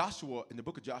happens? In Joshua, in the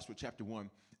book of Joshua chapter 1,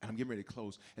 and I'm getting ready to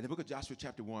close. In the book of Joshua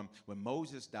chapter 1, when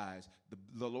Moses dies,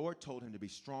 the Lord told him to be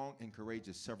strong and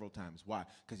courageous several times. Why?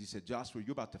 Because he said, Joshua,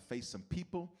 you're about to face some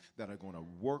people that are going to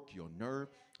work your nerve.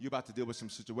 You're about to deal with some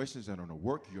situations that are going to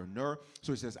work your nerve.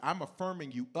 So he says, I'm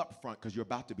affirming you up front because you're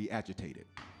about to be agitated.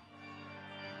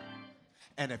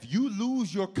 And if you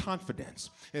lose your confidence,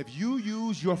 if you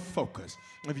use your focus,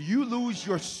 if you lose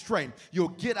your strength, you'll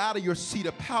get out of your seat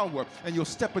of power and you'll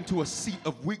step into a seat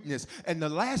of weakness. And the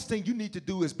last thing you need to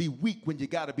do is be weak when you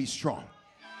got to be strong.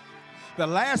 The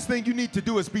last thing you need to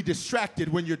do is be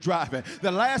distracted when you're driving.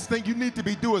 The last thing you need to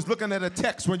be doing is looking at a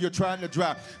text when you're trying to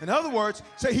drive. In other words,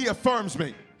 say, he affirms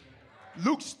me.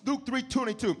 Luke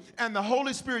 3:22, and the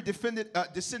Holy Spirit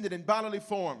descended in bodily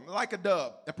form like a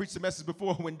dove. I preached the message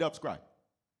before when doves cry.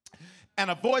 And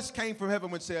a voice came from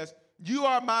heaven which says, you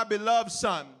are my beloved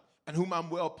son, in whom I'm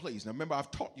well pleased. Now remember,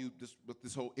 I've taught you what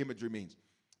this whole imagery means.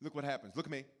 Look what happens. Look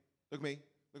at me. Look at me.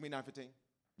 Look at me, 9:15.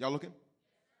 Y'all looking?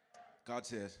 God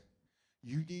says,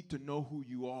 you need to know who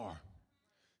you are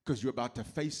because you're about to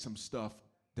face some stuff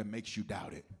that makes you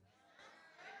doubt it.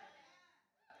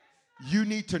 You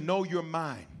need to know your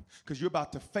mind because you're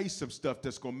about to face some stuff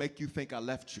that's going to make you think I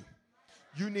left you.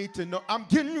 You need to know, I'm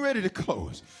getting ready to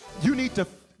close. You need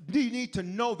to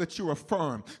know that you're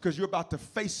affirmed because you're about to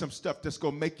face some stuff that's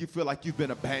going to make you feel like you've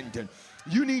been abandoned.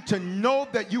 You need to know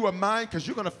that you are mine because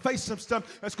you're going to face some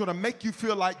stuff that's going to make you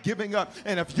feel like giving up.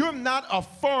 And if you're not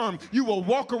affirmed, you will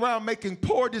walk around making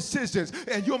poor decisions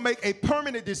and you'll make a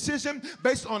permanent decision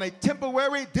based on a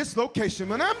temporary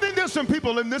dislocation. And I think there's some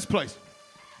people in this place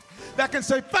that can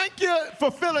say, thank you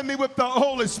for filling me with the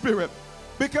Holy Spirit.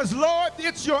 Because, Lord,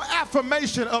 it's your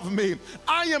affirmation of me.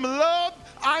 I am loved.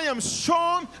 I am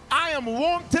strong. I am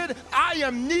wanted. I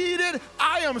am needed.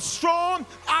 I am strong.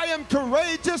 I am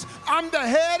courageous. I'm the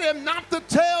head and not the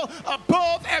tail,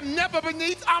 above and never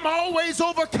beneath. I'm always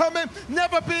overcoming,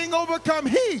 never being overcome.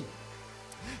 He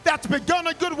that's begun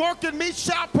a good work in me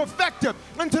shall perfect it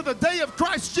until the day of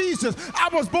Christ Jesus. I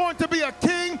was born to be a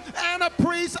king and a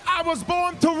priest. I was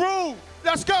born to rule.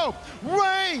 Let's go.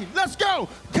 Reign. Let's go.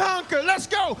 Conquer. Let's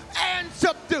go. And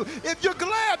subdue. If you're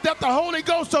glad that the Holy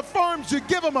Ghost affirms you,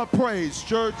 give him a praise,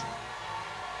 church.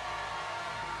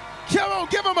 Come on,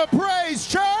 give him a praise,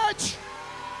 church.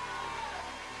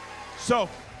 So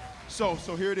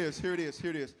here it is.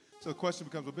 So the question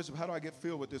becomes, well, Bishop, how do I get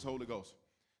filled with this Holy Ghost?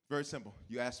 Very simple.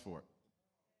 You ask for it.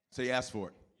 Say you ask for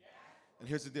it. And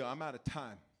here's the deal. I'm out of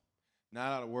time,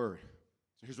 not out of word.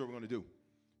 So here's what we're going to do.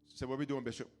 So what are we doing,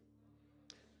 Bishop?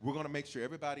 We're going to make sure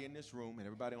everybody in this room and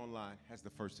everybody online has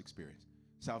the first experience.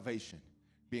 Salvation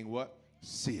being what?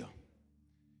 Seal.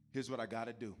 Here's what I got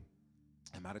to do.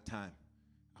 I'm out of time.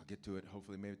 I'll get to it,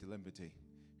 hopefully, maybe to 11:15.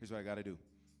 Here's what I got to do.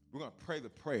 We're going to pray the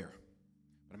prayer,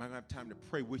 but I'm not going to have time to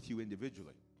pray with you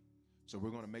individually. So we're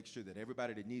going to make sure that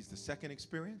everybody that needs the second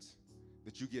experience,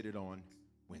 that you get it on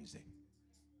Wednesday.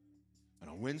 And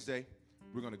on Wednesday,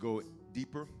 we're going to go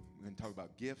deeper. We're going to talk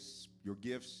about gifts, your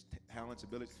gifts, talents,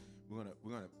 abilities. We're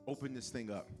going to open this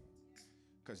thing up.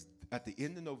 Because at the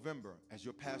end of November, as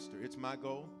your pastor, it's my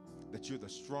goal that you're the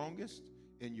strongest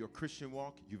in your Christian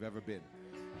walk you've ever been.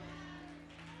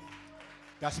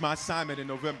 That's my assignment in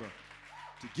November.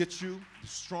 To get you the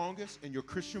strongest in your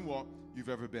Christian walk you've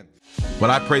ever been.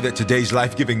 Well, I pray that today's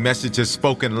life-giving message has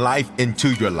spoken life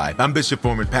into your life. I'm Bishop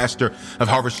Foreman, pastor of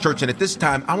Harvest Church, and at this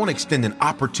time, I want to extend an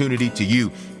opportunity to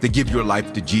you to give your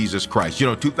life to Jesus Christ. You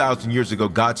know, 2,000 years ago,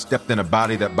 God stepped in a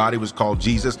body. That body was called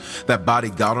Jesus. That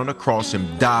body got on a cross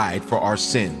and died for our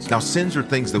sins. Now, sins are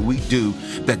things that we do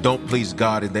that don't please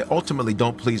God, and they ultimately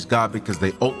don't please God because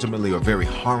they ultimately are very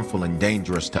harmful and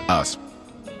dangerous to us.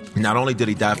 Not only did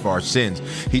he die for our sins,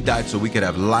 he died so we could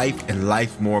have life and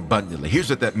life more abundantly. Here's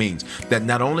what that means, that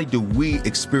not only do we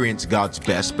experience God's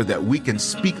best, but that we can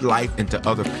speak life into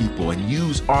other people and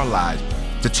use our lives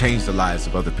to change the lives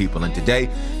of other people. And today,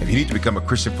 if you need to become a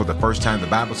Christian for the first time, the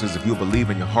Bible says if you believe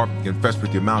in your heart and confess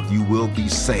with your mouth, you will be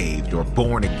saved or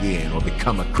born again or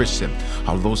become a Christian.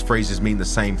 All of those phrases mean the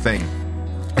same thing.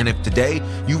 And if today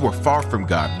you were far from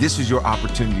God, this is your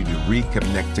opportunity to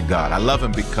reconnect to God. I love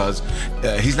him because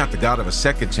he's not the God of a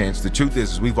second chance. The truth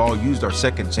is we've all used our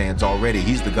second chance already.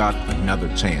 He's the God of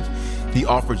another chance. He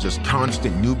offers us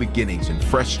constant new beginnings and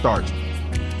fresh starts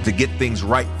to get things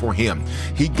right for him.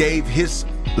 He gave his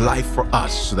life for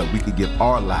us so that we could give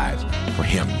our lives for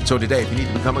him. So today, if you need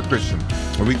to become a Christian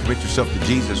or recommit yourself to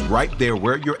Jesus right there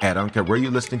where you're at, I don't care where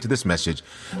you're listening to this message,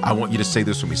 I want you to say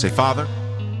this with me. Say, Father,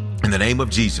 in the name of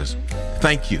Jesus,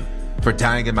 thank you for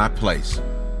dying in my place.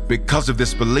 Because of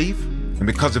this belief and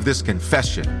because of this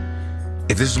confession,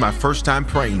 if this is my first time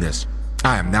praying this,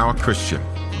 I am now a Christian.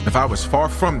 If I was far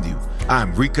from you, I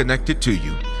am reconnected to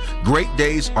you. Great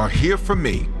days are here for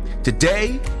me.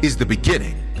 Today is the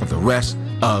beginning of the rest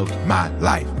of my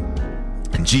life.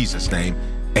 In Jesus' name,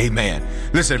 amen.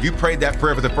 Listen, if you prayed that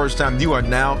prayer for the first time, you are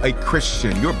now a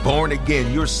Christian. You're born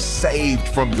again. You're saved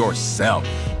from yourself.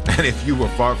 And if you were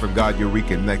far from God, you're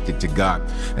reconnected to God.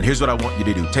 And here's what I want you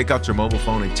to do. Take out your mobile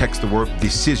phone and text the word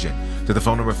decision to the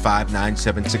phone number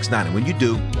 59769. And when you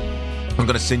do, I'm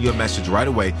going to send you a message right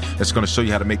away that's going to show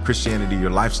you how to make Christianity your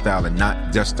lifestyle and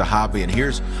not just a hobby. And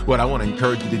here's what I want to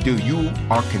encourage you to do. You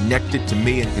are connected to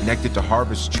me and connected to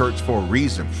Harvest Church for a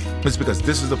reason. It's because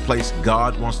this is the place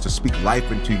God wants to speak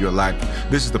life into your life.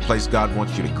 This is the place God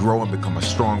wants you to grow and become a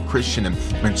strong Christian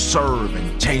and serve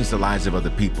and change the lives of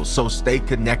other people. So stay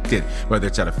connected, whether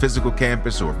it's at a physical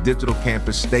campus or a digital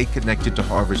campus. Stay connected to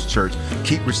Harvest Church.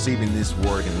 Keep receiving this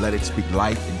word and let it speak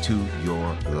life into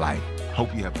your life.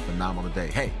 Hope you have a phenomenal day.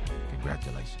 Hey,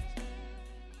 congratulations.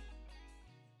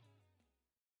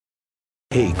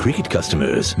 Hey, Cricket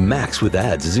customers, Max with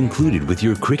ads is included with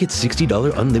your Cricket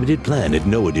 $60 unlimited plan at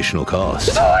no additional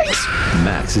cost. Nice!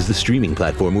 Max is the streaming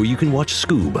platform where you can watch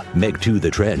Scoob, Meg 2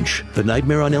 The Trench, The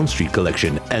Nightmare on Elm Street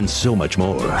collection, and so much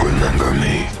more. Remember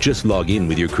me. Just log in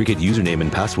with your Cricket username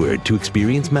and password to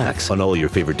experience Max on all your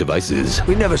favorite devices.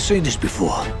 We've never seen this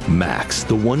before. Max,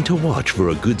 the one to watch for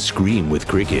a good scream with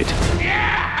Cricket.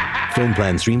 Yeah! Phone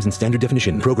plan streams in standard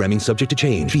definition. Programming subject to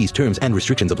change. Fees, terms, and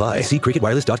restrictions apply. See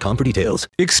cricketwireless.com for details.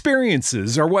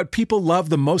 Experiences are what people love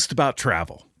the most about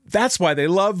travel. That's why they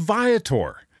love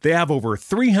Viator. They have over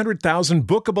 300,000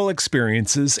 bookable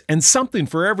experiences and something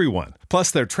for everyone. Plus,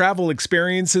 their travel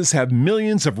experiences have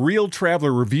millions of real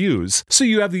traveler reviews, so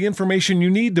you have the information you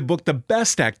need to book the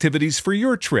best activities for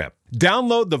your trip.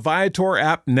 Download the Viator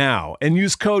app now and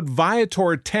use code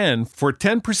Viator10 for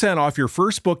 10% off your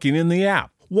first booking in the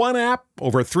app. One app,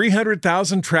 over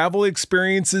 300,000 travel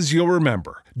experiences you'll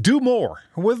remember. Do more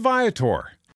with Viator.